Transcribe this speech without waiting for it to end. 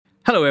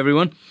Hello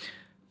everyone.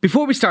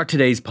 Before we start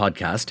today's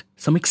podcast,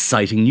 some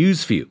exciting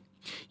news for you.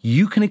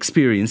 You can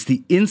experience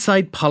the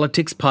Inside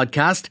Politics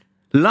podcast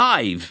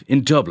live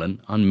in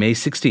Dublin on May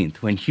 16th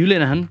when Hugh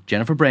Linehan,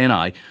 Jennifer Bray and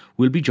I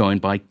will be joined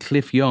by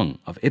Cliff Young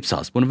of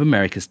Ipsos, one of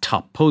America's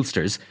top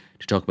pollsters,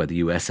 to talk about the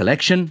US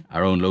election,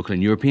 our own local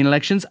and European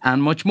elections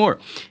and much more.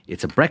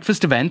 It's a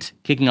breakfast event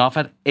kicking off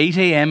at 8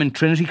 a.m. in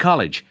Trinity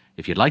College.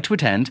 If you'd like to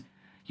attend,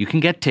 you can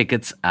get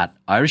tickets at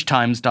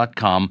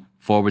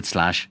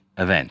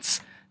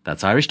irishtimes.com/events.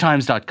 That's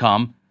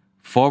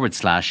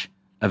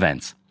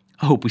irishtimes.com/events.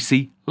 I hope we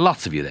see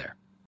lots of you there.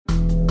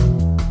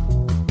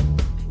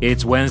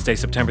 It's Wednesday,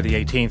 September the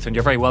 18th, and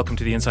you're very welcome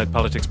to the Inside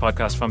Politics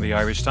podcast from the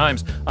Irish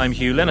Times. I'm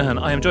Hugh Linehan.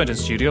 I am joined in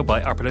studio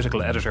by our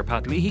political editor,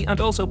 Pat Leahy,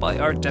 and also by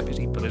our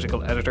deputy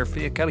political editor,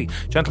 Fia Kelly.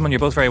 Gentlemen, you're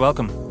both very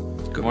welcome.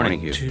 Good morning,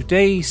 Hugh.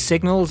 Today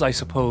signals, I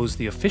suppose,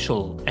 the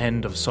official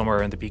end of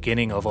summer and the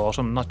beginning of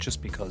autumn, not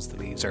just because the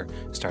leaves are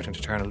starting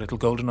to turn a little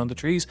golden on the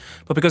trees,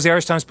 but because the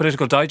Irish Times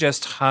Political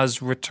Digest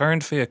has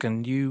returned. Fia,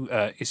 and you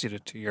issued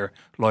it to your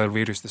loyal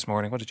readers this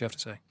morning. What did you have to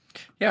say?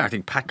 Yeah, I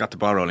think Pat got the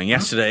ball rolling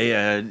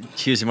yesterday.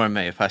 Tuesday morning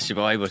may have passed you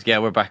by, but yeah,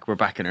 we're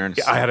back in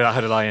earnest. Yeah, I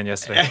had a lie in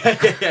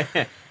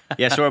yesterday.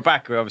 Yeah, so we're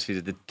back. We're obviously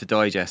the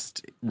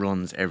Digest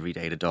runs every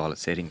day. The Dáil is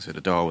sitting, so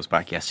the Dáil was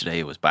back yesterday.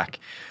 It was back.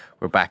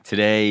 We're back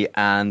today,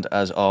 and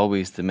as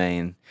always, the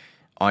main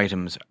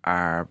items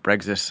are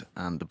Brexit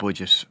and the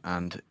budget,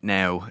 and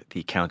now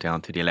the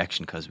countdown to the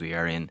election, because we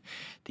are in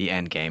the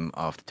end game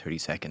of the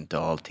 32nd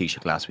Dáil.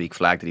 Taoiseach last week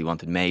flagged that he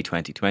wanted May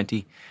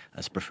 2020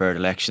 as preferred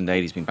election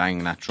date. He's been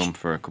banging that drum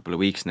for a couple of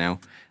weeks now.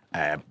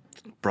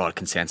 Broad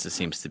consensus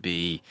seems to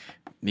be,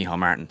 Micheál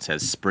Martin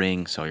says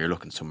spring, so you're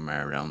looking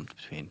somewhere around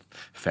between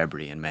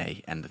February and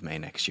May, end of May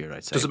next year,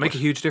 I'd say. Does it make a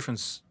huge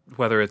difference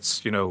whether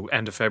it's,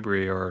 end of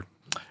February or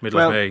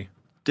middle of May?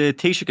 The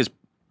Taoiseach has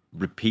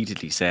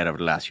repeatedly said over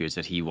the last years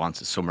that he wants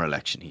a summer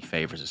election. He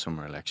favours a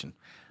summer election.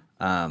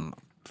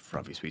 For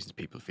obvious reasons,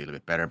 people feel a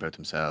bit better about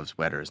themselves.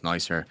 Weather is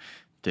nicer.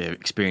 The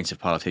experience of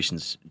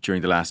politicians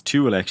during the last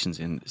two elections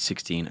in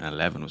 16 and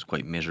 11 was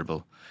quite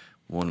miserable.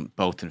 One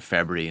both in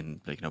February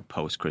and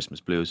post-Christmas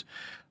blues.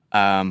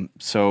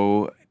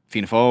 So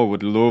Fianna Fáil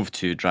would love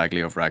to drag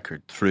Leo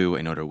Varadkar through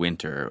another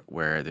winter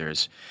where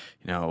there's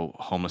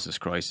homelessness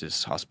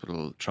crisis,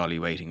 hospital trolley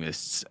waiting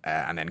lists,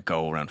 and then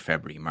go around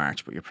February,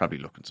 March. But you're probably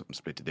looking something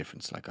split the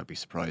difference. Like, I'd be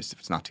surprised if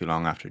it's not too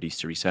long after the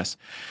Easter recess,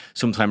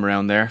 sometime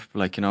around there.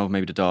 Maybe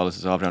the Dáil is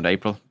dissolved around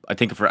April. I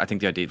think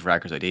the idea,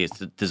 Varadkar's idea, is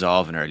to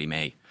dissolve in early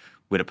May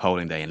with a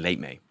polling day in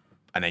late May,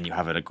 and then you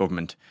have a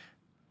government,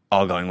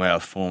 all going well,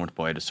 formed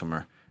by the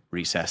summer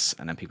recess,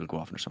 and then people go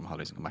off on their summer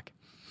holidays and come back.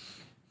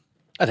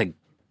 I think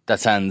that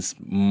sounds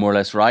more or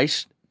less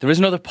right. There is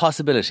another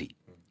possibility,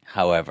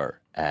 however,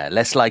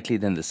 less likely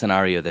than the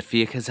scenario that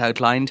Fia has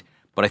outlined,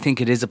 but I think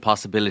it is a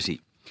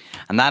possibility.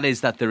 And that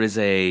is that there is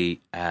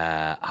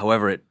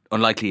however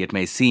unlikely it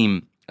may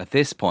seem at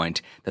this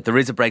point, that there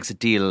is a Brexit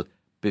deal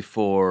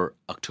before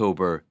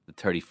October the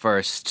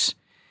 31st,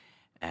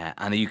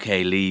 and the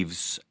UK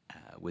leaves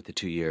with a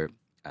 2-year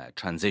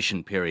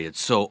transition period.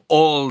 So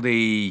all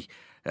the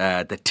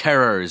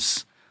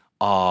terrors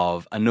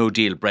of a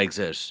no-deal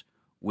Brexit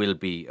will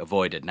be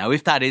avoided. Now,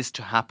 if that is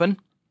to happen,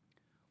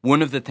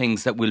 one of the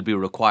things that will be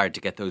required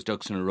to get those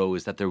ducks in a row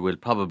is that there will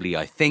probably,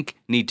 I think,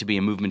 need to be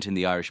a movement in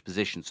the Irish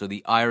position. So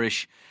the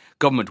Irish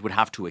government would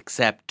have to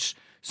accept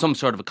some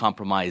sort of a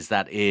compromise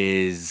that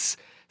is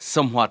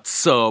somewhat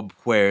sub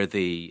where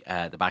the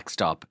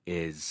backstop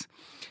is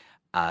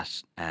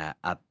at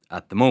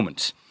the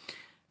moment.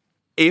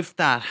 If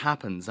that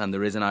happens and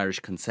there is an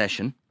Irish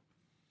concession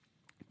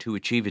to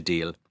achieve a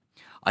deal,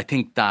 I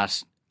think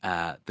that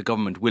the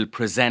government will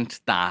present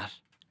that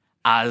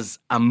as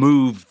a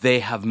move they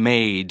have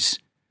made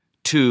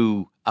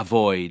to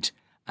avoid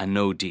a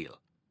no deal.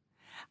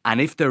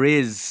 And if there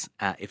is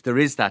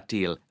that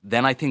deal,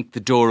 then I think the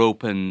door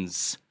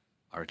opens,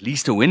 or at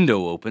least a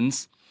window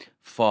opens,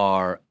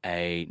 for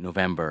a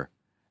November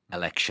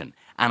election.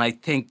 And I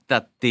think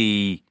that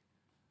the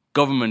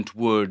government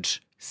would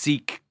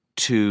seek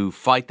to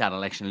fight that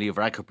election. Leo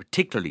Varadkar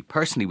particularly,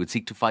 personally, would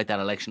seek to fight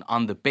that election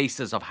on the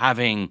basis of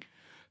having,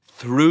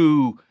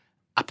 through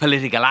a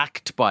political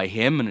act by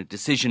him and a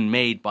decision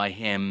made by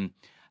him,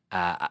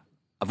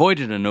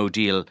 avoided a no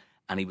deal,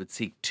 and he would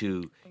seek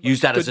to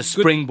use that as a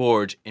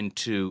springboard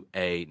into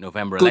a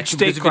November election.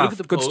 Good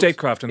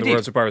statecraft, in the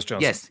words of Boris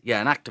Johnson. Yes, yeah,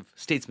 an act of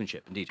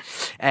statesmanship, indeed.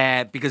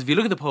 Because if you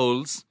look at the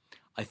polls,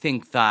 I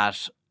think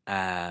that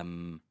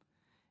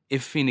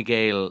if Fine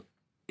Gael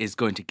is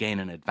going to gain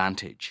an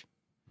advantage,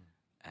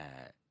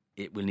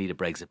 it will need a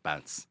Brexit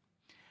bounce.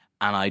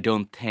 And I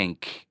don't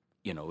think,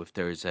 if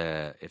there's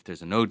a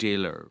no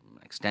deal or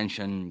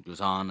extension goes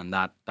on and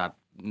that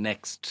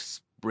next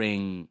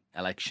spring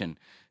election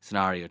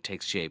scenario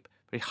takes shape,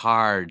 very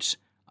hard,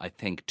 I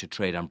think, to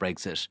trade on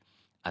Brexit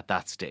at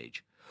that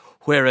stage.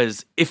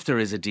 Whereas if there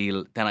is a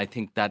deal, then I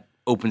think that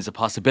opens a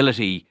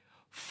possibility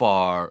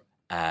for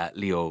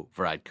Leo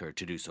Varadkar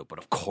to do so. But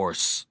of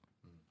course,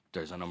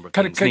 there's a number of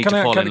things need to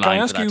fall in line. Can I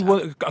ask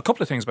you a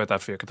couple of things about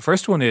that, Fiacre? The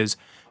first one is,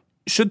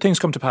 should things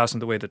come to pass in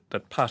the way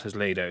that Pat has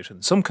laid out,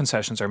 and some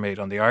concessions are made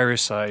on the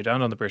Irish side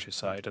and on the British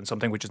side, and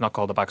something which is not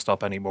called the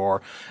backstop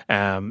anymore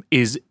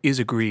is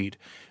agreed,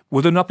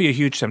 would there not be a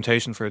huge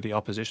temptation for the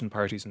opposition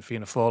parties in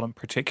Fianna Fáil in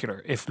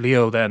particular if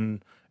Leo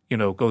then,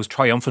 goes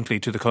triumphantly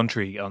to the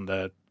country on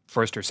the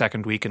first or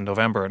second week in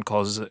November and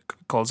calls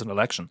an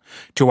election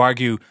to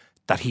argue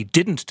that he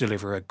didn't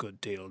deliver a good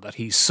deal, that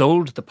he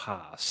sold the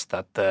pass,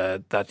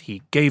 that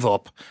he gave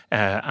up,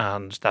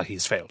 and that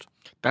he's failed?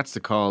 That's the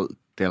call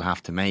they'll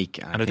have to make.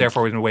 And it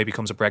therefore, in a way,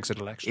 becomes a Brexit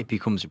election. It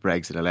becomes a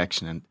Brexit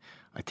election. And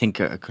I think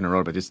I kind of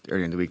wrote about this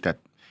earlier in the week, that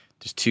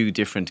there's two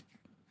different,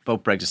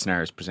 both Brexit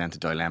scenarios present a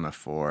dilemma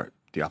for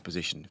the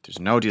opposition. If there's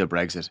a no-deal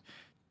Brexit,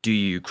 do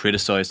you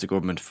criticise the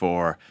government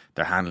for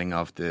their handling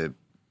of the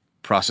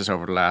process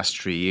over the last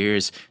 3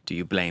 years? Do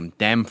you blame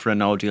them for a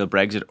no-deal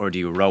Brexit, or do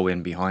you row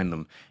in behind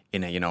them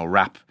in a,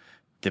 wrap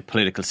the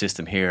political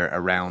system here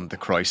around the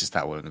crisis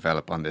that will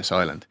develop on this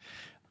island?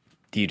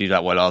 Do you do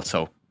that while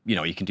also,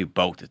 you can do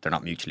both, they're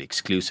not mutually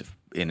exclusive.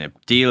 In a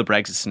deal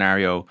Brexit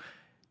scenario,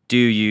 do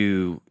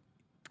you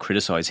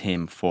criticise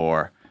him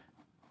for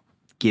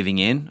giving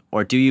in,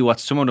 or do you, what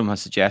some of them have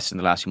suggested in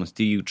the last few months,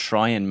 do you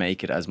try and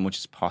make it as much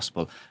as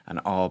possible an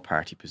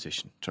all-party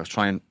position? So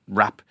try and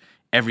wrap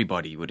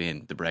everybody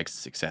within the Brexit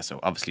success. So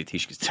obviously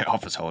Taoiseach's the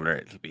office holder,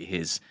 it'll be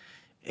his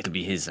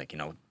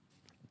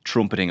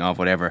trumpeting of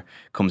whatever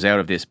comes out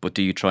of this, but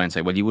do you try and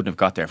say, well, you wouldn't have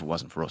got there if it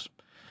wasn't for us?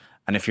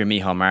 And if you're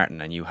Micheál Martin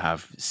and you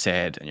have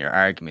said, and your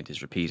argument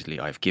is repeatedly,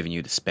 I've given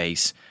you the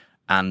space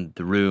and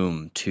the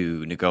room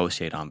to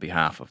negotiate on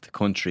behalf of the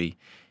country,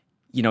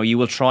 you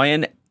will try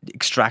and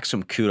extract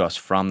some kudos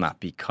from that,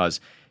 because,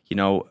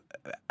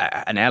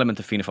 an element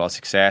of Fianna Fáil's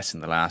success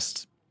in the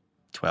last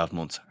 12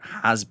 months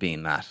has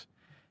been that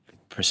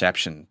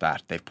perception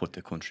that they've put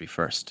the country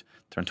first.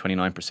 They're on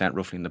 29%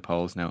 roughly in the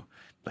polls now.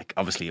 Like,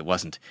 obviously it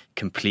wasn't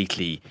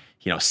completely,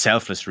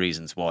 selfless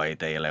reasons why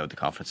they allowed the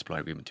confidence supply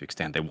agreement to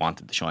extend. They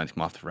wanted the shine to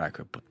come off the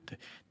record, but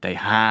they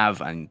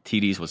have, and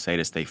TDs will say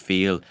this, they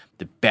feel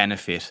the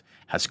benefit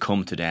has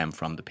come to them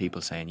from the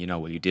people saying,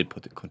 you did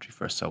put the country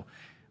first. So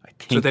I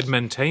think... So they'd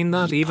maintain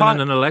that even in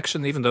an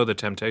election, even though the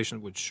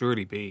temptation would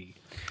surely be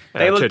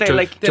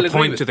to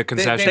point to the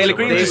concessions. They'll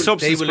agree in the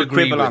substance, they will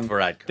agree with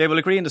Varadkar. They will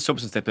agree in the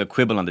substance, they'll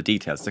quibble on the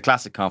details. The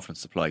classic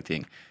confidence supply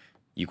thing.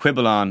 You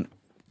quibble on,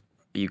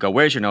 you go,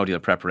 where's your no-deal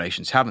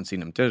preparations? Haven't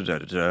seen them.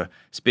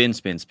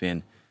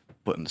 Spin.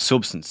 But in the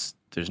substance,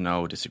 there's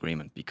no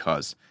disagreement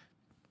because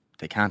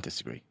they can't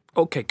disagree.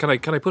 Okay, can I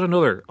put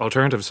another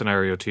alternative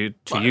scenario to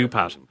you,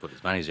 Pat? Put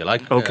as many as you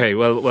like. Okay,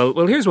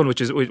 well, here's one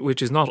which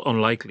is not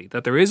unlikely,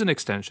 that there is an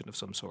extension of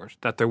some sort,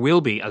 that there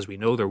will be, as we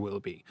know there will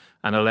be,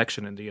 an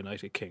election in the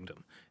United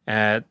Kingdom,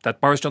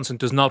 that Boris Johnson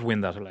does not win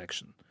that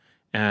election.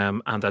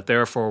 And that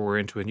therefore we're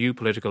into a new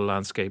political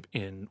landscape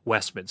in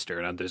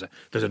Westminster, and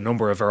there's a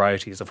number of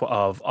varieties of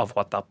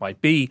what that might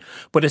be.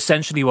 But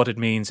essentially, what it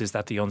means is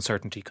that the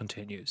uncertainty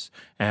continues,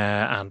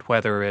 and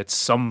whether it's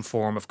some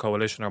form of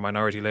coalition or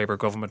minority Labour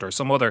government or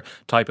some other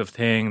type of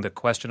thing, the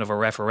question of a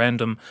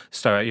referendum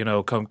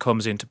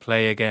comes into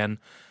play again.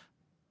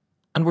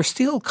 And we're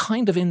still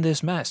kind of in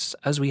this mess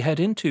as we head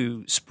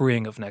into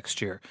spring of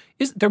next year.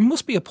 There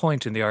must be a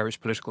point in the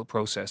Irish political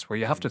process where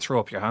you have to throw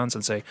up your hands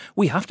and say,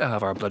 we have to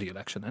have our bloody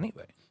election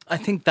anyway. I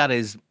think that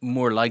is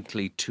more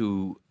likely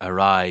to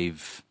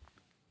arrive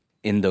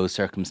in those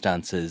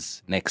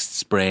circumstances next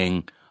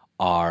spring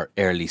or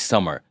early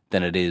summer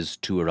than it is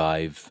to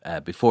arrive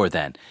before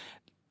then.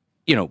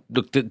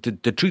 Look,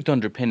 the truth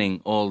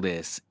underpinning all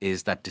this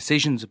is that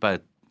decisions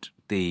about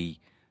the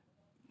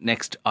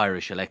next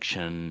Irish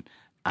election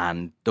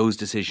and those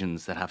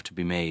decisions that have to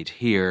be made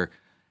here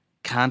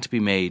can't be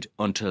made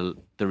until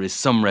there is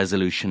some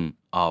resolution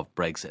of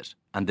Brexit.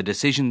 And the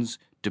decisions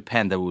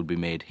that will be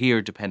made here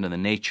depend on the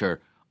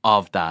nature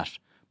of that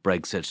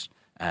Brexit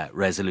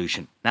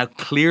resolution. Now,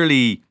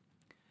 clearly,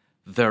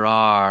 there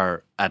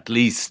are at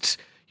least,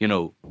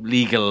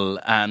 legal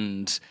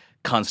and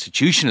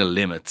constitutional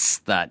limits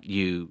that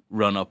you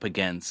run up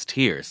against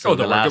here. So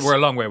we're a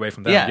long way away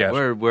from that. Yeah,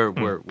 we're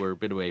a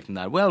bit away from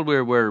that. Well,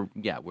 we're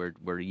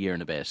a year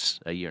and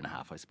a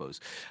half, I suppose,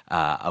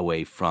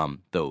 away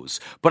from those.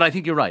 But I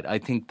think you're right. I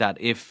think that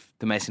if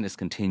the messiness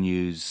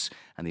continues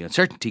and the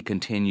uncertainty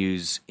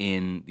continues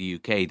in the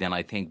UK, then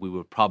I think we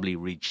will probably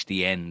reach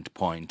the end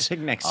point. I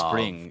think next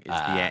spring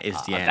is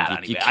the end.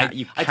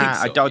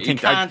 I don't think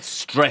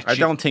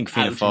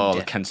Fianna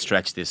Fáil can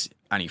stretch this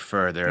any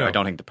further. No. I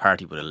don't think the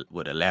party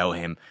would allow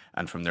him.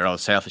 And from their own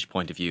selfish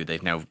point of view,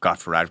 they've now got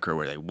Varadkar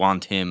where they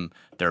want him.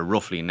 They're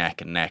roughly neck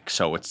and neck.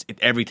 So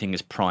everything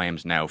is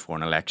primed now for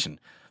an election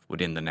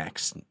within the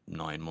next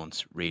 9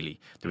 months, really.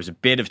 There was a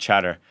bit of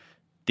chatter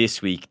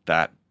this week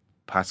that,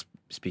 Pat's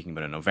speaking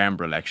about a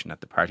November election,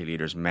 that the party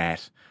leaders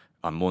met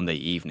on Monday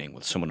evening.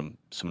 Well, some of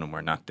them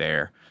were not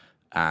there.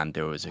 And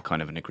there was a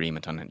kind of an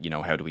agreement on,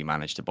 how do we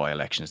manage the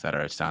by-elections that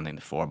are outstanding,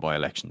 the 4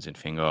 by-elections in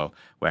Fingal,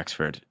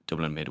 Wexford,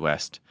 Dublin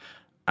Midwest,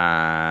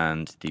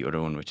 and the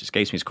other one, which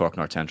escapes me, is Cork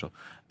North Central.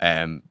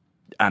 And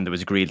there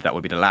was agreed that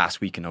would be the last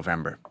week in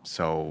November.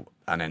 So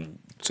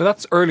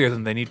that's earlier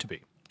than they need to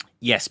be.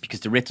 Yes, because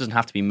the writ doesn't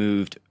have to be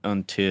moved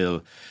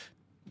until,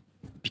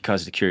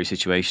 because of the curious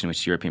situation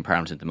which the European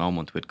Parliament is at the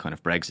moment with kind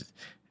of Brexit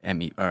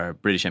or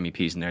British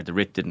MEPs in there, the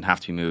writ didn't have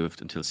to be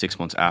moved until 6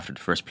 months after the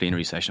first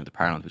plenary session of the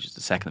Parliament, which is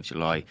the 2nd of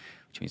July,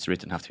 which means the writ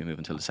didn't have to be moved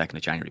until the 2nd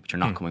of January. But you're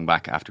not coming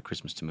back after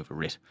Christmas to move a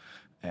writ.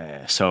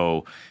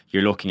 So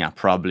you're looking at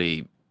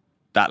probably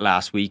that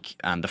last week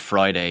and the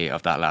Friday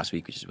of that last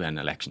week, which is when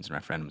elections and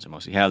referendums are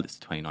mostly held, it's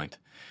the 29th.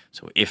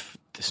 So if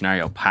the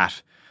scenario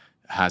Pat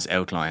has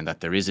outlined that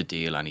there is a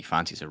deal and he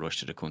fancies a rush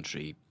to the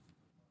country,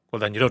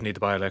 well, then you don't need the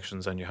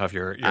by-elections and you have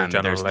your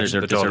general there's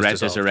election.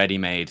 There's a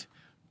ready-made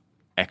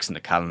X in the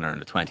calendar on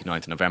the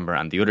 29th of November.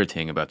 And the other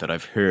thing about that,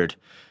 I've heard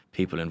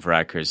people in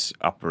Varadkar's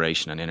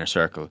operation and inner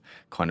circle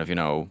kind of,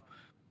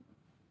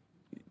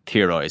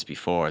 theorise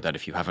before that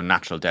if you have a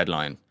natural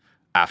deadline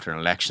after an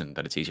election,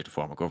 that it's easier to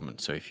form a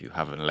government. So if you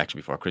have an election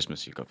before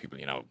Christmas, you've got people,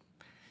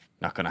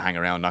 not going to hang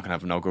around, not going to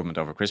have no government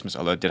over Christmas,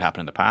 although it did happen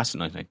in the past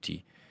in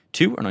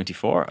 1992 or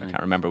 94. I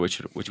can't remember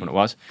which one it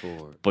was.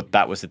 But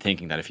that was the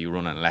thinking, that if you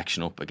run an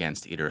election up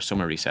against either a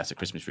summer recess, a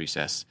Christmas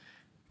recess,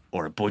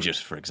 or a budget,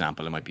 for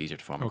example, it might be easier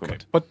to form a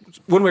government. But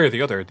one way or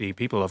the other, the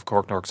people of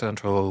Cork North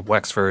Central,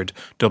 Wexford,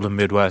 Dublin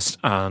Midwest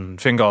and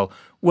Fingal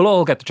will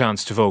all get the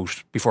chance to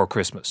vote before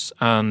Christmas.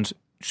 And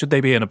should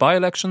they be in a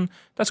by-election,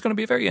 that's going to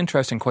be a very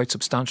interesting, quite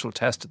substantial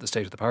test of the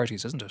state of the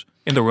parties, isn't it?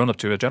 In the run-up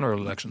to a general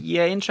election.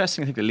 Yeah,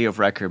 interesting. I think that Leo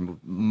Varadkar,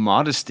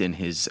 modest in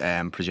his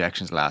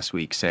projections last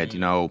week, said,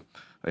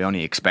 I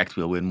only expect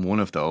we'll win one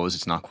of those.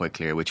 It's not quite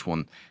clear which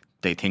one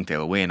they think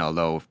they'll win,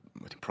 although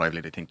I think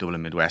privately they think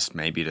Dublin Midwest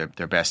may be their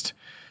best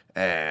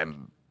their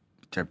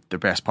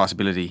best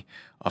possibility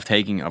of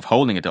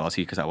holding a Dáil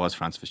seat, because that was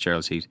Francis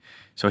Fitzgerald's seat.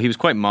 So he was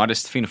quite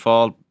modest. Fianna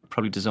Fáil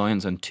probably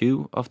designs on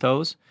two of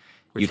those.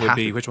 Which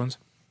ones?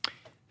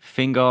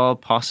 Fingal,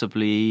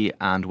 possibly,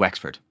 and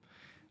Wexford.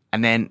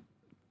 And then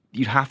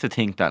you'd have to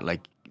think that,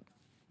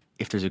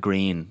 if there's a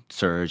green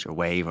surge or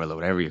wave or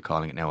whatever you're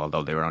calling it now,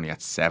 although they were only at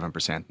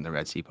 7% in the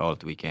Red C poll at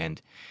the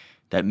weekend,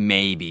 that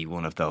maybe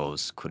one of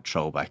those could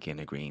throw back in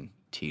a green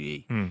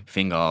TD.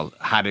 Fingal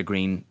had a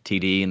green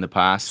TD in the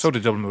past. So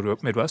did Dublin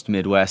Midwest.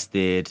 Midwest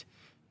did.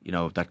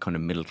 That kind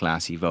of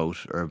middle-classy vote,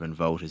 urban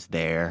vote is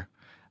there.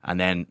 And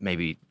then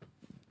maybe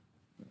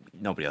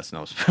nobody else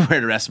knows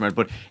where the rest of them are.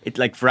 But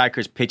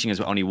Varadkar's pitching is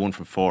only 1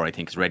 from 4, I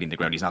think, is ready in the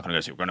ground. He's not going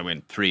to say, we're going to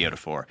win 3 out of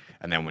 4.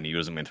 And then when he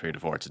doesn't win 3 out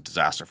of 4, it's a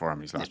disaster for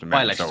him. He's lost momentum.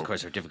 By-elections, of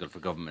course, are difficult for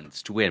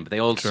governments to win, but they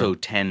also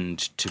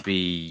tend to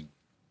be...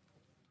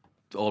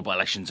 All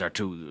by-elections are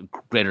to a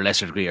greater or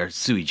lesser degree are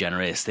sui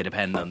generis. They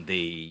depend on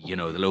the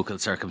local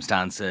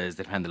circumstances.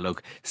 They depend on the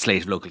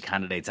slate of local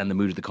candidates and the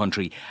mood of the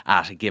country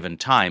at a given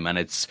time. And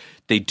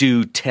they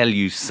do tell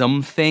you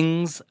some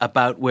things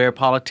about where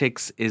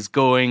politics is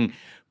going,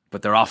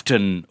 but they're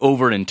often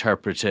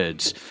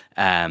overinterpreted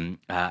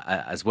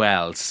as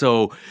well.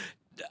 So,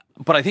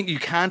 but I think you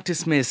can't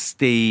dismiss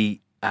the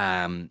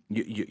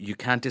you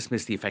can't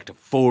dismiss the effect of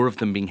 4 of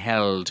them being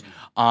held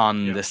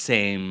on the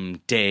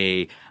same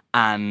day.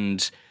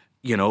 And,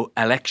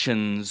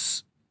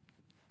 elections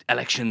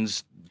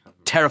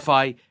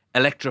terrify,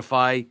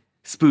 electrify,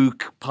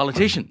 spook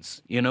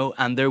politicians,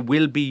 and there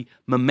will be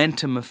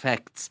momentum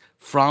effects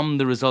from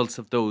the results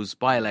of those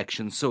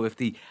by-elections. So if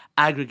the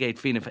aggregate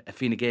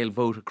Fine Gael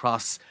vote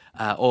across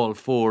all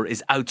 4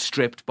 is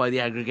outstripped by the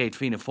aggregate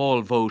Fianna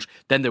Fáil vote,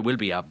 then there will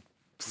be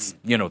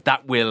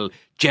that will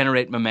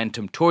generate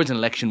momentum towards an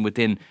election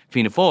within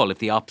Fianna Fáil. If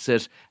the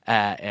opposite,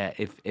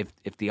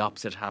 if the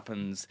opposite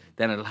happens,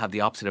 then it'll have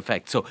the opposite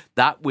effect. So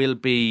that will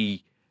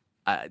be,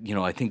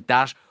 I think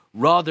that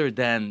rather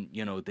than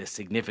the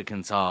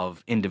significance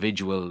of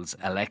individuals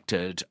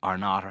elected or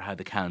not, or how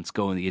the counts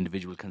go in the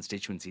individual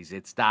constituencies,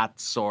 it's that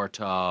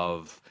sort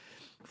of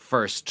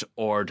first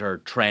order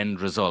trend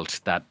result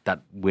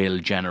that will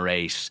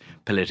generate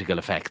political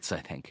effects, I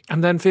think.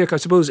 And then, Fiach, I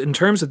suppose in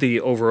terms of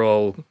the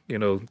overall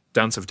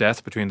dance of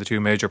death between the 2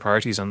 major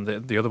parties and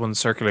the other ones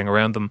circling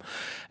around them,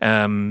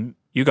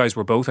 you guys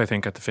were both, I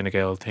think, at the Fine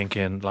Gael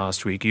think-in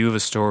last week. You have a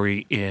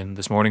story in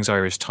this morning's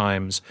Irish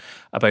Times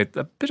about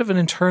a bit of an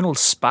internal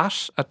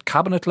spat at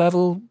cabinet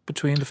level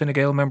between the Fine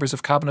Gael members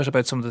of cabinet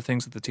about some of the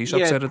things that the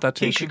Taoiseach said at that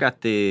think-in. Taoiseach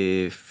got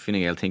the Fine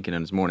Gael think-in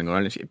on his morning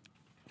Ireland.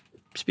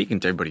 Speaking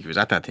to everybody who was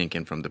at that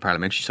think-in from the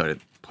parliamentary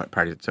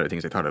party side of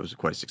things, I thought it was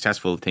quite a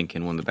successful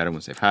think-in, one of the better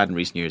ones they've had in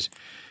recent years.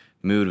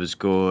 Mood was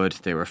good.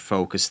 They were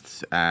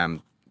focused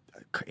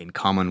in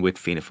common with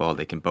Fianna Fáil.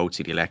 They can both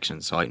see the election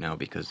in sight now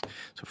because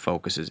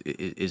focus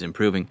is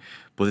improving.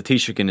 But the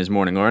Taoiseach in his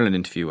Morning Ireland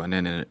interview, and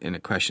then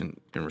in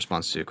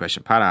response to a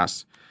question Pat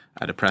asked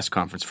at a press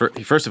conference,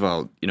 he first of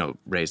all,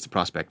 raised the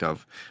prospect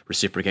of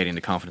reciprocating the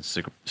confidence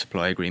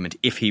supply agreement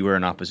if he were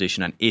in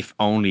opposition, and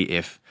only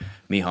if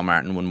Micheál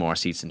Martin won more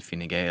seats in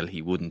Fine Gael,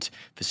 he wouldn't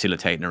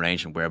facilitate an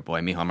arrangement whereby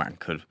Micheál Martin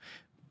could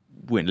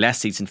win less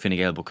seats in Fine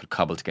Gael but could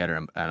cobble together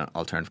an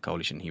alternative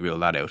coalition. He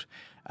ruled that out.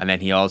 And then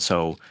he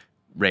also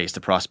raised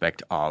the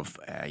prospect of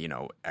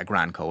a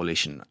grand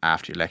coalition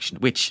after the election,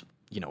 which,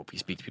 if you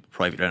speak to people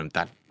privately around him,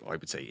 that I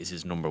would say is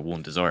his number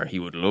one desire. He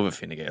would love a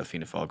Fine Gael,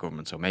 Fianna Fáil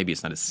government, so maybe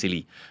it's not as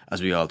silly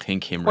as we all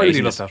think him. Why would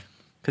he love that?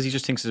 because he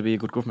just thinks it'll be a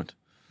good government.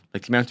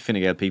 Like the amount of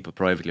Fine Gael people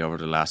privately over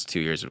the last 2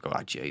 years would go,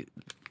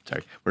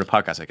 sorry, we're a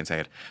podcast, I can say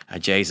it.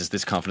 Jesus,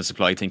 this confidence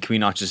supply thing, can we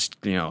not just,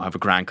 have a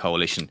grand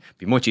coalition?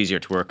 Be much easier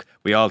to work.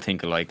 We all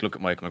think alike. Look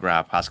at Michael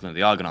McGrath, Pascal,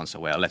 they all get on so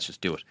well. Let's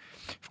just do it.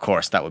 Of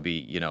course, that would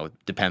be,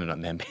 dependent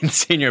on them being the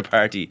senior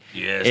party.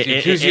 Yes, the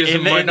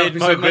enthusiasm might not be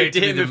so great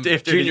to be the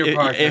junior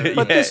party.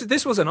 But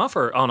this was an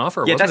offer, yeah,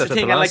 wasn't it? That's the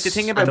thing. The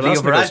thing about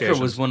Leo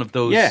Varadkar was one of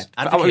those. Yeah,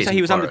 I would say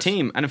he was on the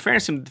team. And in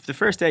fairness, the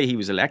first day he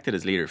was elected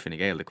as leader of Fine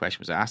Gael, the question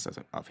was asked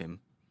of him,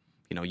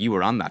 you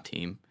were on that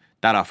team.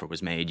 That offer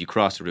was made. You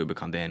crossed the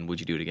Rubicon then. Would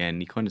you do it again?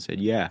 And he kind of said,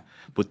 yeah.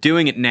 But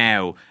doing it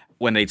now,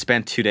 when they'd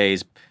spent 2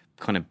 days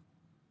kind of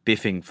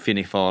biffing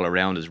Fianna Fáil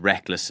around as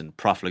reckless and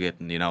profligate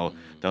and,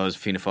 those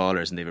Fianna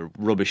Fáilers and they have a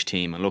rubbish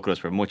team and look at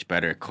us, we're much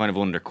better, kind of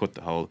undercut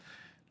the whole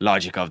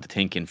logic of the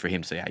thinking for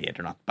him to say, yeah,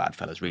 they're not bad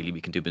fellas, really.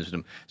 We can do business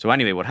with them. So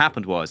anyway, what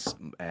happened was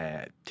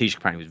Taoiseach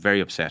apparently was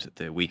very upset at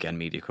the weekend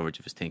media coverage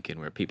of his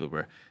thinking where people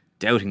were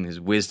doubting his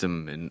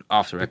wisdom and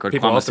off the record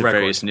comments in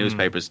various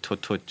newspapers.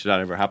 Tut should that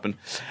ever happen?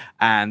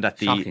 And at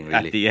the Shocking,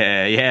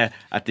 really.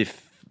 at the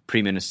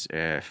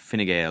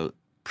Fine Gael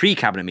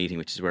pre-cabinet meeting,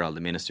 which is where all the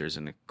ministers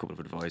and a couple of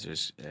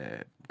advisors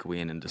go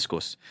in and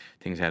discuss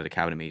things out of the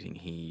cabinet meeting,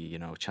 he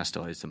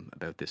chastised them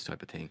about this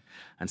type of thing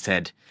and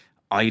said,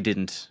 I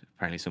didn't.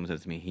 Apparently, someone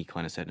said to me, he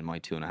kind of said, in my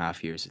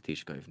 2.5 years as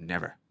Taoiseach, I've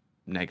never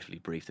negatively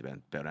briefed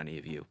about any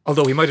of you.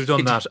 Although he might have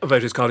done that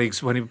about his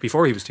colleagues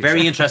before he was Taoiseach.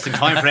 Very interesting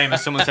time frame,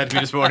 as someone said to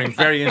me this morning.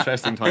 Very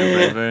interesting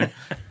time frame.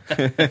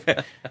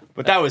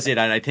 But that was it,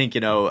 and I think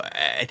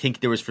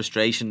there was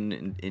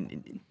frustration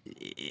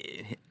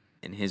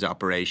in his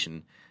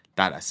operation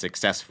that a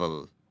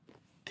successful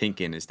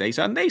thinking is they.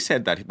 And they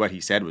said that what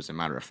he said was a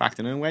matter of fact,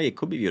 and in a way it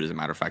could be viewed as a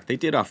matter of fact. They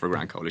did offer a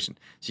grand coalition,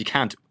 so you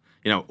can't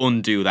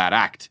undo that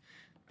act.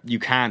 You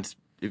can't.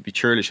 It'd be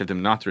churlish of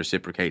them not to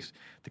reciprocate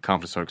the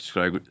confidence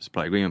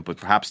supply agreement, but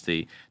perhaps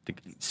the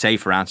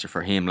safer answer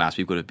for him last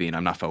week would have been,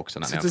 I'm not focused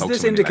on that. So does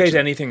this indicate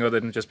anything other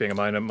than just being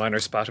a minor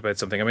spat about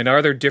something? I mean,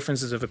 are there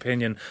differences of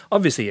opinion?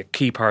 Obviously, a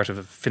key part of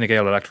a Fine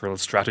Gael electoral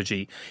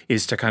strategy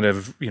is to kind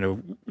of,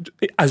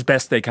 as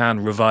best they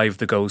can, revive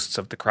the ghosts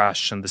of the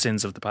crash and the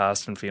sins of the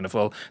past in Fianna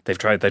Fáil. They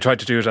tried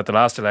to do it at the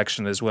last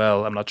election as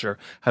well. I'm not sure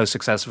how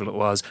successful it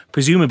was.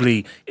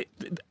 Presumably,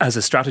 as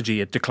a strategy,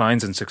 it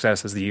declines in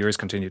success as the years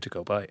continue to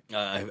go by.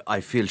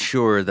 I feel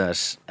sure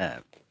that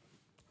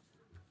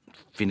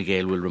Fine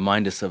Gael will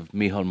remind us of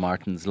Micheál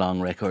Martin's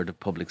long record of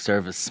public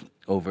service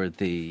over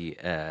the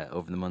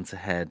months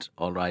ahead.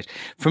 All right,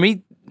 for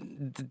me,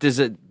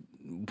 there's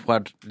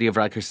what Leo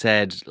Varadkar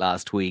said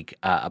last week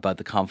about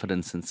the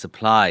confidence and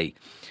supply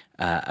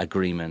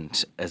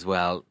agreement as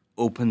well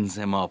opens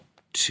him up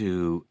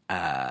to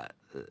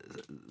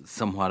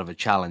somewhat of a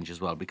challenge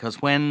as well,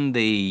 because when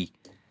the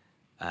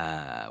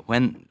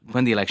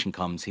election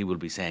comes, he will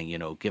be saying,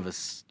 give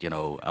us,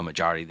 a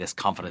majority, this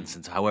confidence.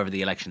 And so however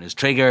the election is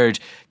triggered,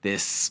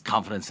 this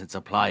confidence and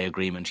supply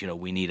agreement,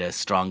 we need a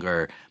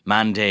stronger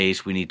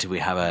mandate. We need to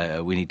have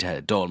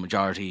a dual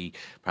majority,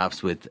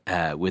 perhaps with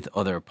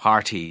other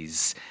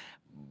parties.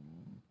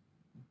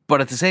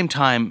 But at the same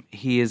time,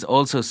 he is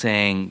also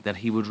saying that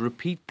he would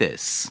repeat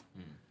this.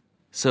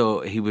 So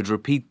he would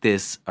repeat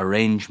this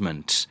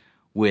arrangement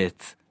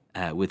with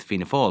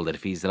Fianna Fáil, that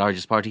if he's the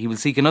largest party, he will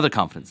seek another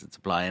confidence and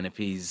supply, and if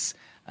he's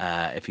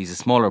a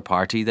smaller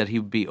party, that he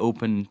would be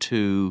open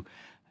to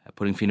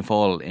putting Fianna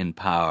Fáil in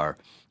power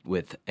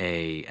with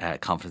a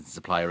confidence and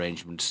supply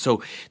arrangement.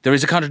 So there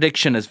is a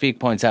contradiction, as Fiach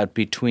points out,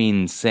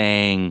 between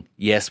saying,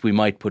 yes, we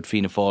might put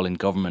Fianna Fáil in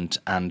government,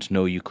 and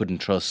no, you couldn't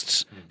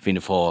trust Fianna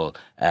Fáil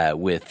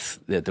with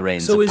the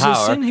reins of power. So is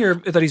his sin here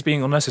that he's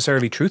being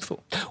unnecessarily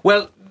truthful?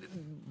 Well,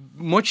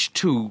 much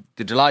to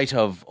the delight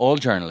of all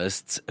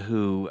journalists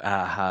who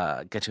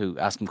get to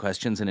ask him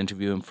questions and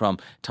interview him from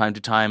time to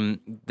time,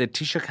 the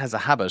Taoiseach has a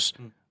habit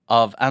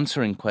of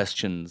answering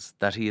questions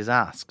that he is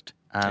asked.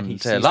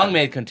 And long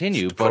may it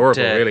continue, but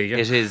really,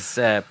 it is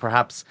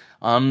perhaps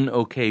on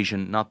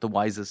occasion not the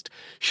wisest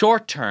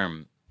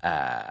short-term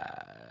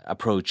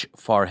approach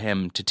for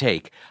him to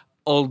take.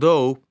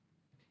 Although,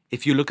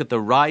 if you look at the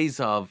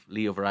rise of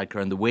Leo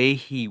Varadkar and the way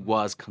he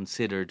was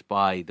considered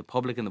by the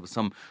public, and there was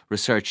some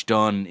research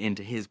done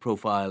into his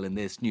profile in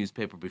this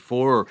newspaper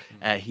before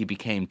he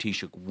became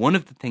Taoiseach, one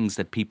of the things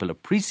that people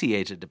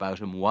appreciated about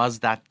him was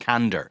that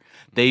candour.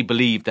 They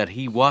believed that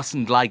he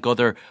wasn't like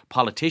other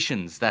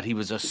politicians, that he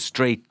was a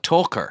straight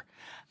talker.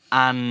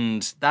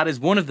 And that is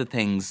one of the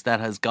things that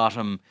has got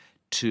him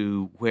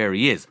to where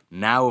he is.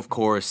 Now, of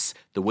course,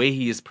 the way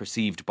he is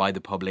perceived by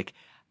the public,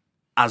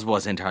 as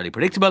was entirely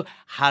predictable,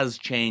 has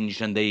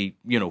changed. And they,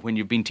 when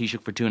you've been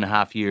Taoiseach for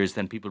 2.5 years,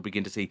 then people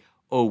begin to say,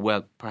 oh,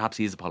 well, perhaps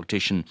he is a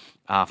politician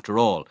after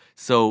all.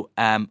 So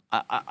I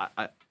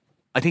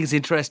think it's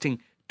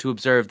interesting to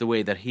observe the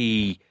way that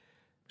he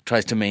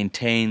tries to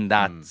maintain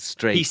that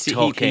straight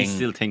talking. He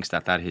still thinks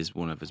that is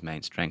one of his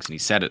main strengths, and he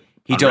said it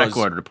He on does,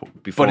 record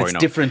before. but it's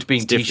different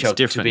being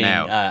Taoiseach to being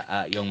now.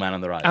 a young man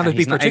on the right. And it'd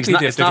be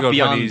particularly difficult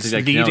when he's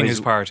like, leading his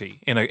party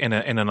in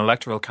an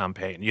electoral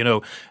campaign. You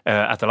know,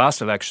 at the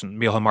last election,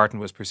 Micheál Martin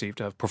was perceived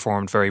to have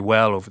performed very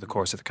well over the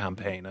course of the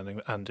campaign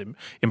and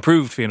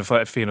improved Fianna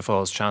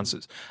Fáil's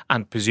chances.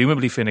 And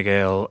presumably Fine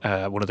Gael,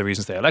 one of the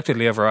reasons they elected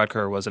Leo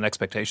Varadkar was an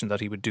expectation that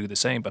he would do the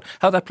same. But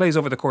how that plays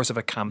over the course of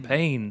a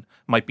campaign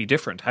might be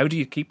different. How do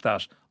you keep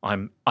that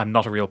I'm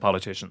not a real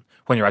politician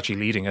when you're actually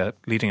leading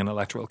an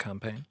electoral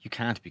campaign? You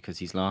can't, because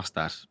he's lost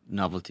that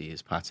novelty,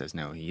 as Pat says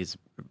now. He is,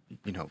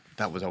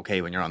 that was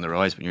okay when you're on the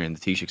rise. When you're in the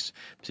Taoiseach's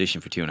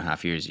position for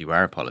 2.5 years, you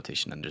are a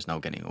politician, and there's no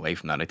getting away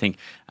from that, I think.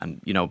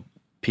 And,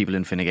 people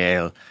in Fine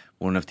Gael,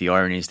 one of the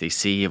ironies they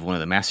see of one of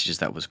the messages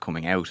that was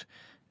coming out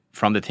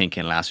from the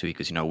thinking last week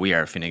is, we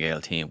are a Fine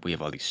Gael team. We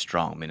have all these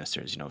strong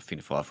ministers.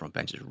 Fianna Fáil front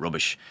bench is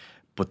rubbish.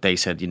 But they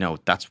said,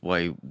 that's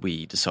why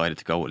we decided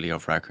to go with Leo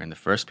Varadkar in the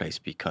first place,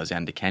 because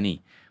Enda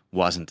Kenny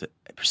wasn't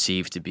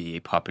perceived to be a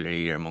popular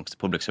leader amongst the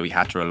public, so he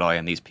had to rely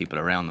on these people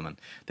around him.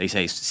 And they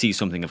see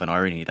something of an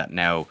irony that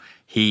now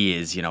he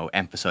is,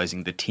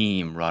 emphasising the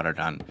team rather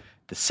than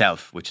the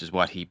self, which is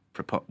what he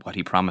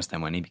promised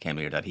them when he became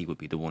leader, that he would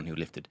be the one who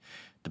lifted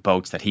the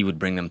boats, that he would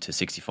bring them to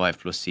 65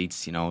 plus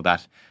seats.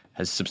 That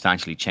has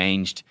substantially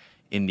changed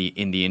in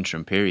the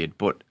interim period.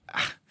 But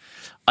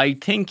I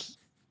think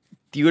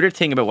the other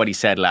thing about what he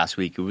said last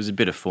week, it was a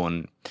bit of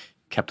fun,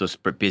 kept us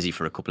busy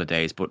for a couple of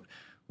days, but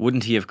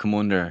wouldn't he have come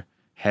under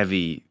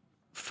heavy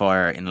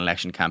fire in an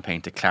election campaign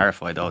to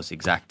clarify those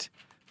exact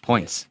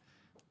points?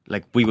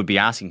 Like, we would be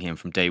asking him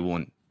from day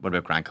one, what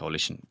about Grand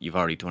Coalition? You've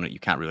already done it, you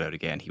can't rule it out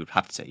again. He would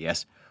have to say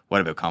yes. What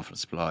about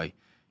confidence supply?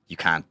 You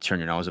can't turn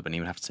your nose up, and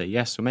he would have to say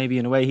yes. So maybe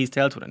in a way he's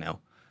dealt with it now.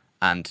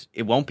 And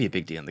it won't be a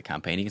big deal in the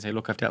campaign. He can say,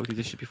 look, I've dealt with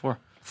these issues before.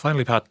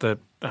 Finally, Pat, the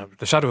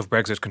shadow of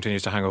Brexit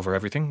continues to hang over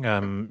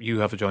everything. You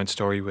have a joint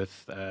story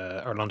with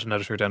our London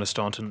editor, Dennis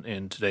Staunton,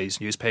 in today's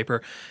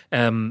newspaper.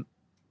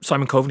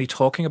 Simon Coveney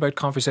talking about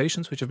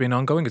conversations which have been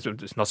ongoing.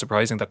 It's not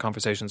surprising that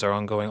conversations are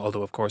ongoing,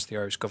 although, of course, the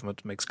Irish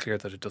government makes clear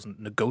that it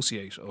doesn't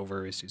negotiate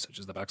over issues such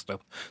as the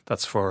backstop.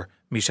 That's for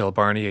Michel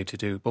Barnier to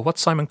do. But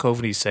what's Simon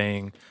Coveney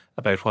saying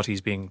about what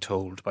he's being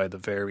told by the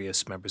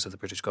various members of the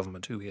British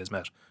government who he has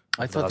met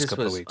over the last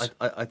couple of weeks?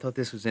 I thought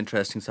this was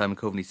interesting. Simon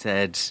Coveney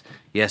said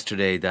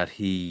yesterday that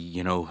he,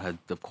 had,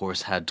 of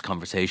course, had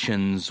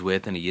conversations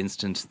with, and he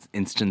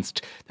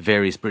instanced the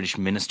various British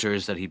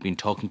ministers that he'd been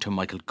talking to,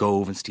 Michael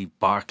Gove and Steve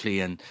Barclay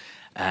and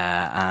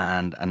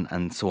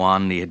so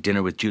on. He had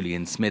dinner with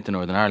Julian Smith, the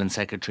Northern Ireland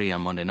Secretary,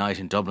 on Monday night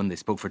in Dublin. They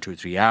spoke for 2 or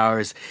 3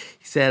 hours.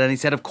 He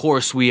said, of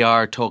course, we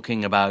are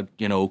talking about,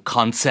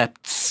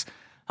 concepts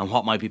and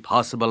what might be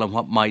possible and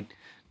what might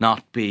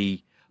not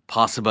be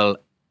possible.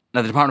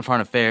 Now, the Department of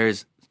Foreign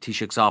Affairs,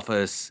 Taoiseach's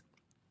office,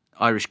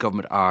 Irish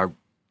government are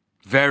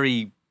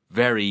very,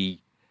 very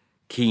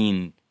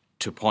keen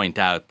to point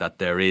out that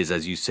there is,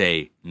 as you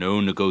say,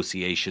 no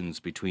negotiations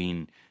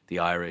between the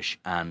Irish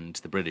and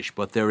the British,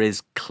 but there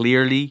is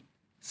clearly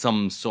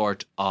some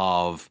sort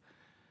of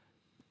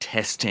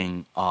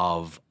testing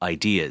of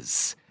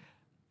ideas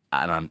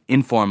on an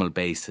informal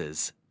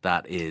basis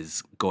that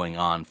is going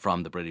on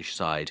from the British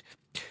side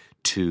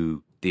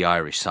to the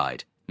Irish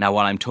side. Now,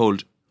 what I'm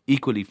told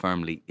equally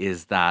firmly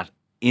is that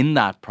in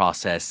that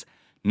process,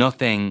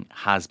 nothing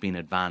has been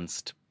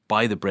advanced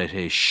by the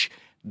British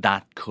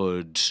that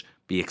could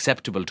be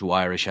acceptable to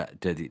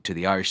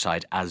the Irish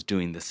side as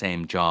doing the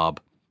same job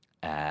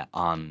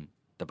on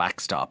the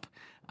backstop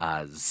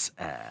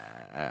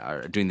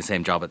or doing the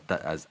same job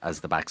as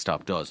the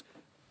backstop does.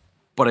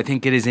 But I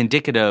think it is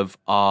indicative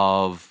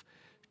of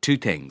two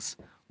things.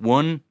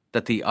 One,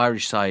 that the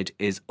Irish side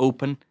is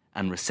open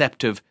and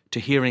receptive to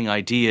hearing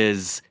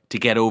ideas to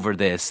get over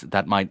this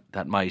that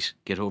might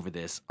get over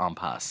this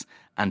impasse.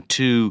 And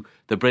two,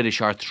 the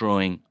British are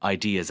throwing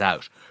ideas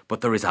out.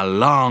 But there is a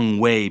long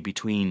way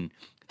between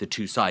the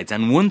two sides.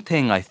 And one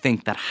thing I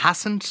think that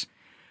hasn't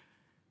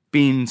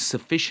been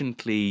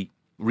sufficiently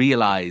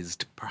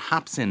realised,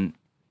 perhaps in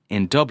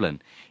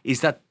Dublin,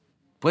 is that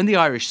when the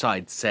Irish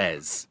side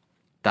says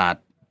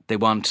that they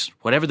want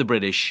whatever the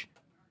British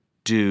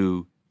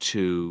do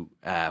to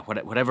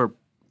whatever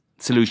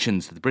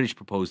solutions that the British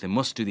propose, they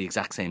must do the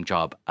exact same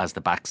job as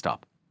the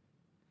backstop.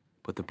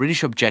 But the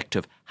British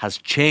objective has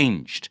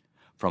changed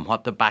from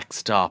what the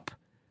backstop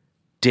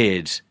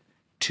did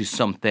to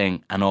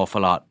something an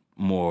awful lot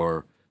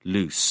more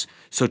loose.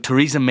 So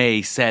Theresa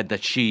May said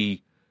that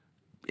she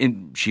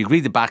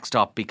agreed the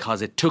backstop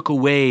because it took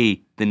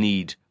away the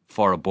need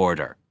for a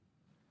border.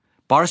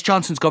 Boris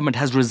Johnson's government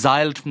has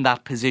resiled from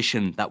that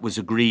position that was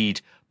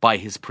agreed by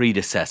his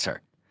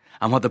predecessor.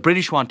 And what the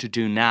British want to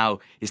do now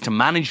is to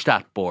manage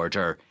that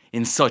border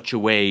in such a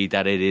way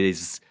that it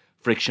is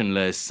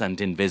frictionless and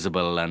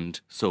invisible and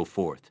so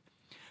forth.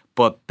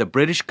 But the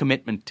British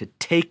commitment to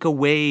take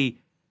away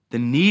the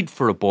need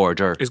for a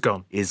border is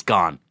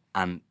gone.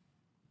 And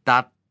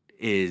that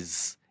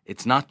is,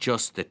 it's not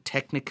just the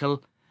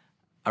technical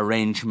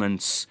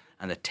arrangements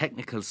and the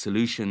technical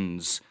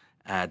solutions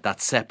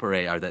that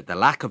separate, or the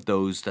lack of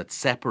those that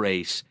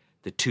separate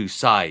the two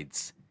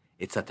sides.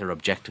 It's that their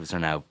objectives are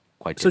now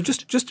quite So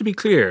different. just to be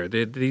clear,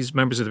 these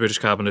members of the British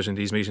Cabinet in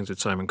these meetings with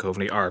Simon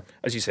Coveney are,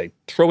 as you say,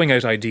 throwing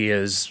out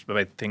ideas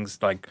about things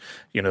like,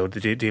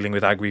 dealing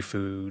with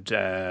agri-food,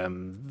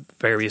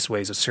 various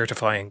ways of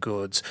certifying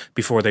goods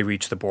before they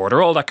reach the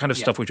border, all that kind of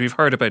stuff, which we've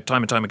heard about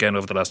time and time again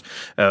over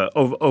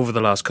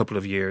the last couple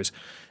of years.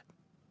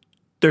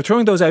 They're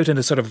throwing those out in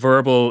a sort of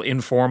verbal,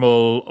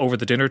 informal, over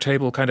the dinner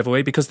table kind of a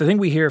way, because the thing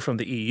we hear from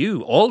the EU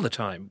all the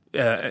time,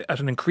 at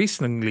an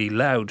increasingly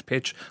loud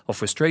pitch of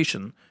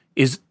frustration,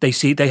 is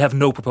they have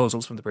no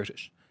proposals from the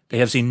British. They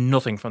have seen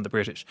nothing from the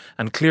British.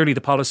 And clearly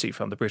the policy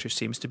from the British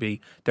seems to be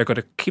they're going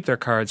to keep their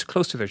cards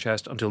close to their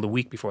chest until the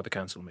week before the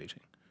council meeting.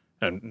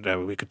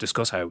 And we could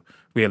discuss how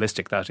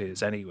realistic that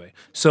is anyway.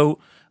 So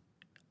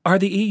are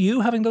the EU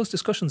having those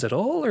discussions at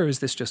all, or is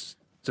this just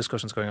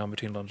discussions going on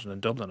between London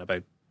and Dublin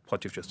about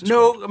what you've just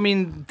described? No, I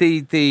mean,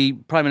 the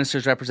Prime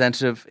Minister's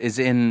representative is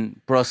in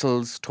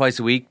Brussels twice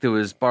a week.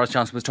 Boris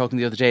Johnson was talking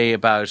the other day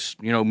about,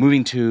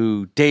 moving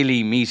to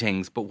daily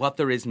meetings. But what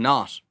there is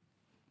not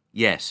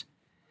yet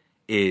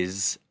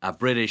is a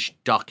British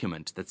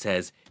document that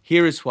says,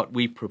 here is what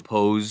we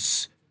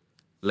propose.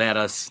 Let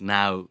us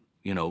now,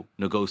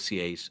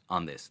 negotiate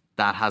on this.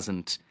 That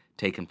hasn't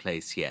taken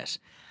place yet.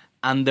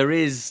 And there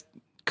is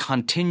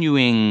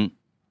continuing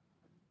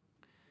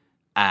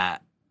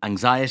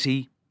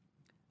anxiety,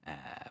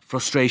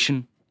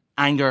 frustration,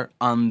 anger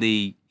on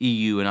the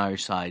EU and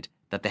Irish side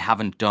that they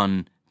haven't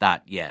done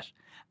that yet.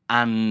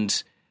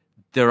 And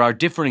there are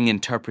differing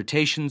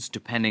interpretations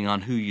depending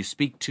on who you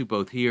speak to,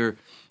 both here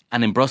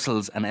and in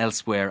Brussels and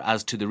elsewhere,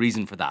 as to the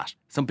reason for that.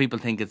 Some people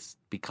think it's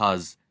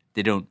because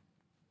they're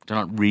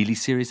not really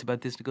serious about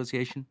this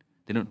negotiation.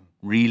 They don't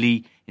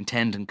really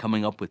intend on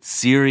coming up with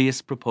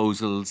serious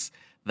proposals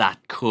that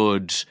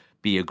could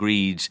be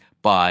agreed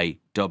by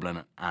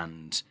Dublin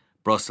and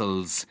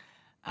Brussels.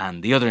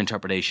 And the other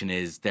interpretation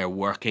is they're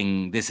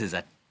working, this is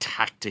a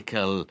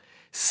tactical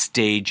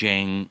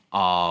staging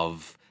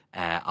of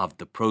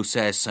the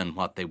process, and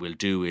what they will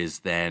do is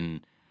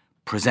then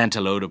present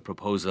a load of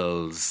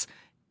proposals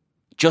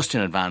just in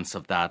advance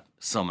of that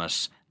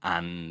summit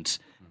and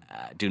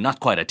do not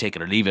quite a take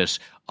it or leave it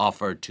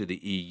offer to the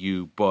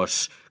EU,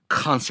 but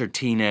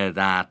concertina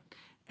that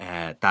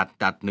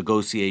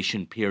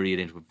negotiation period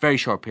into a very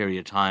short period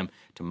of time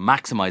to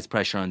maximise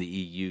pressure on the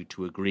EU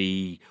to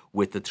agree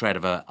with the threat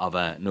of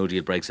a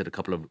no-deal Brexit a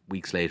couple of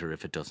weeks later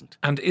if it doesn't.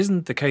 And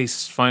isn't the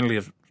case finally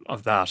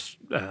of that,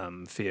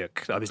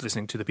 Fiach? I was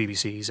listening to the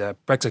BBC's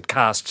Brexit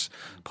Cast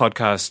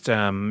podcast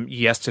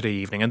yesterday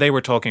evening, and they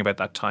were talking about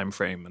that time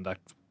frame and that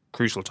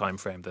crucial time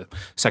frame, the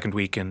second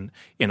week in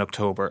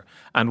October.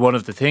 And one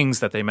of the things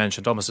that they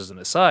mentioned, almost as an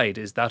aside,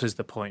 is that is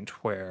the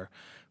point where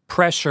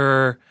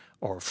pressure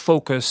or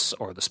focus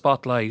or the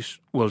spotlight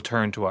will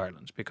turn to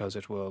Ireland, because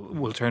it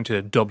will turn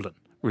to Dublin,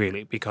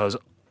 really, because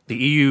the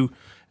EU,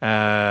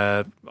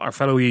 our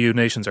fellow EU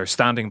nations are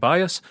standing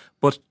by us,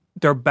 but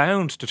they're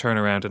bound to turn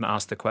around and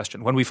ask the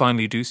question, when we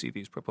finally do see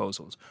these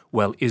proposals,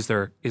 well, is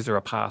there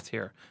a path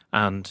here?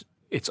 And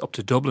it's up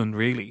to Dublin,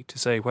 really, to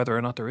say whether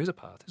or not there is a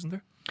path, isn't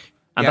there?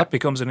 And that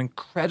becomes an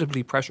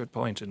incredibly pressured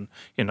point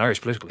in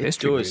Irish political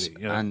history. Does.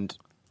 Really, And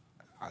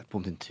I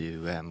bumped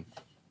into a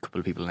couple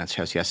of people in this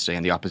house yesterday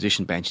on the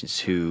opposition benches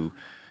who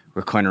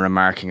were kind of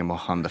remarking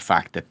on the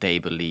fact that they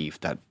believe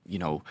that,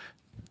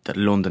 that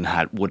London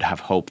would have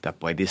hoped that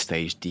by this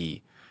stage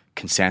the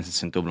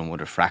consensus in Dublin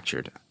would have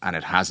fractured, and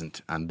it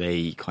hasn't. And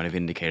they kind of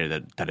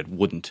indicated that it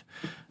wouldn't,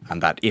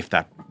 and that if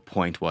that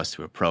point was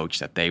to approach,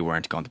 that they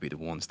weren't going to be the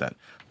ones that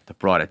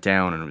brought it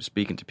down. And I was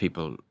speaking to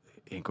people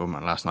in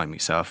government last night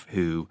myself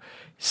who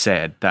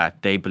said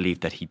that they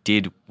believe that he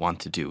did want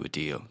to do a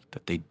deal,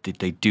 that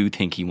they do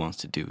think he wants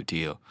to do a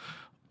deal,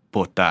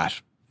 but that,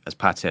 as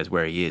Pat says,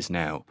 where he is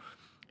now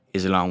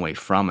is a long way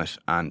from it.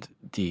 And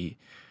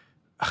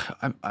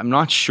I'm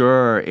not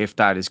sure if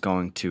that is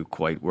going to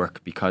quite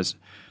work, because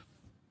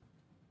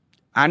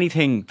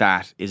anything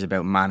that is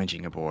about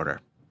managing a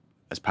border,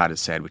 as Pat has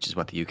said, which is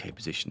what the UK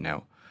position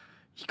now,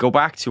 you go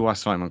back to what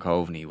Simon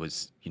Coveney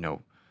was,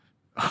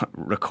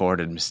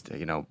 recorded,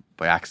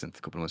 by accident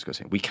a couple of months ago,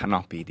 saying we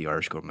cannot be the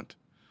Irish government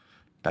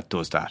that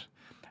does that.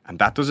 And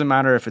that doesn't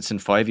matter if it's in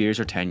 5 years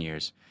or 10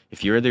 years.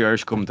 If you're the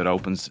Irish government that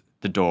opens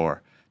the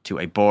door to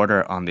a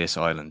border on this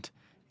island,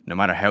 no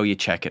matter how you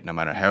check it, no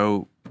matter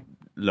how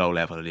low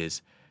level it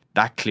is,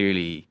 that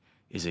clearly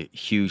is a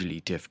hugely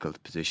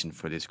difficult position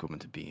for this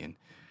government to be in.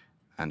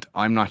 And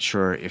I'm not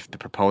sure if the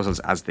proposals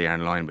as they are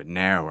in line with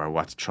now or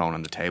what's thrown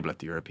on the table at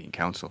the European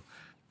Council,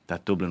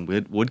 that Dublin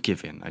would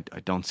give in. I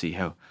don't see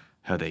how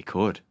they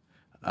could.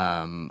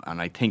 And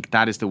I think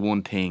that is the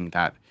one thing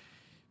that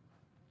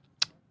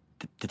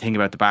the thing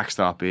about the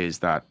backstop is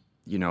that,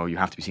 you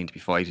have to be seen to be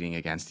fighting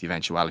against the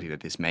eventuality that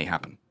this may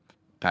happen.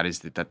 That is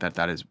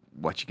that is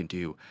what you can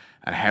do.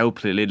 And how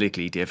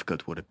politically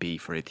difficult would it be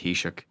for a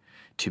Taoiseach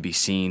to be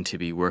seen to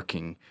be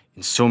working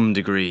in some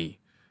degree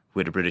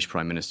with a British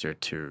Prime Minister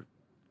to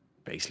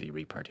basically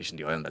repartition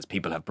the island, as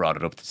people have brought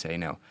it up to say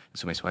now.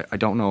 So I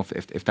don't know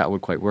if that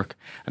would quite work.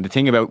 And the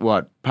thing about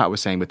what Pat was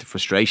saying with the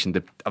frustration,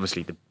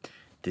 obviously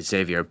the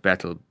Xavier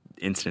Bettel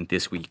incident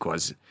this week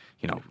was,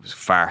 it was a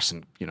farce,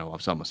 and it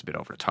was almost a bit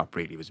over the top.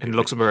 Really, it was in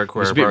Luxembourg,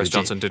 where Boris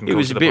Johnson didn't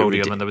go to the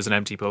podium, and there was an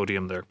empty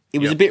podium there. It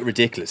was a bit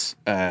ridiculous,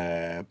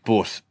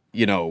 but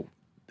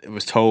it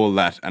was told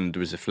that, and there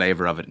was a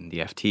flavour of it in the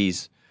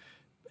FT's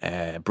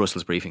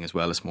Brussels briefing as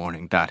well this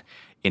morning, that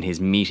in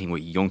his meeting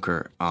with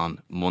Juncker on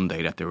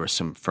Monday, that there were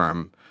some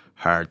firm,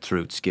 hard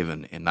truths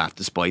given in that,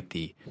 despite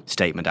the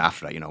statement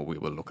after that, we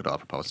will look at all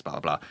proposals, blah,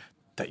 blah, blah,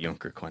 that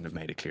Juncker kind of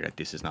made it clear that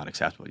this is not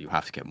acceptable. You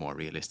have to get more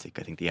realistic.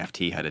 I think the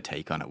FT had a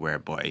take on it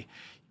whereby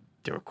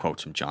there were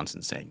quotes from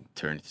Johnson saying,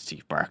 turn to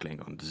Steve Barclay and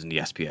going, this is in the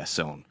SPS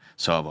zone,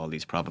 solve all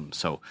these problems.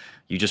 So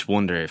you just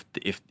wonder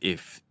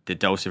if the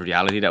dose of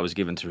reality that was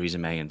given to Theresa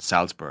May in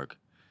Salzburg,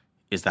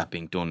 is that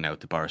being done now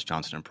to Boris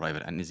Johnson in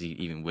private, and is he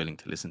even willing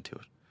to listen to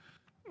it?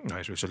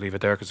 Right, we should leave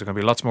it there because there's going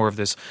to be lots more of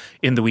this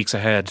in the weeks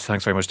ahead.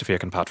 Thanks very much to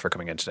Fiach and Pat for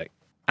coming in today.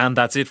 And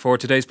that's it for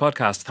today's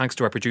podcast. Thanks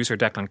to our producer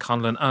Declan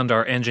Conlon and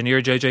our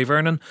engineer JJ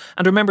Vernon.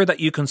 And remember that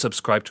you can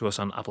subscribe to us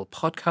on Apple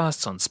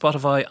Podcasts, on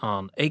Spotify,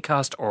 on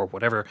Acast, or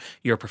whatever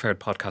your preferred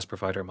podcast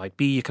provider might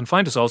be. You can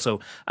find us also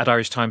at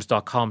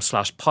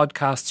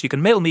irishtimes.com/podcasts. You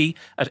can mail me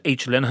at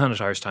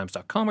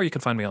hlinehan@irishtimes.com, or you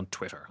can find me on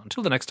Twitter.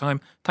 Until the next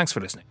time, thanks for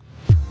listening.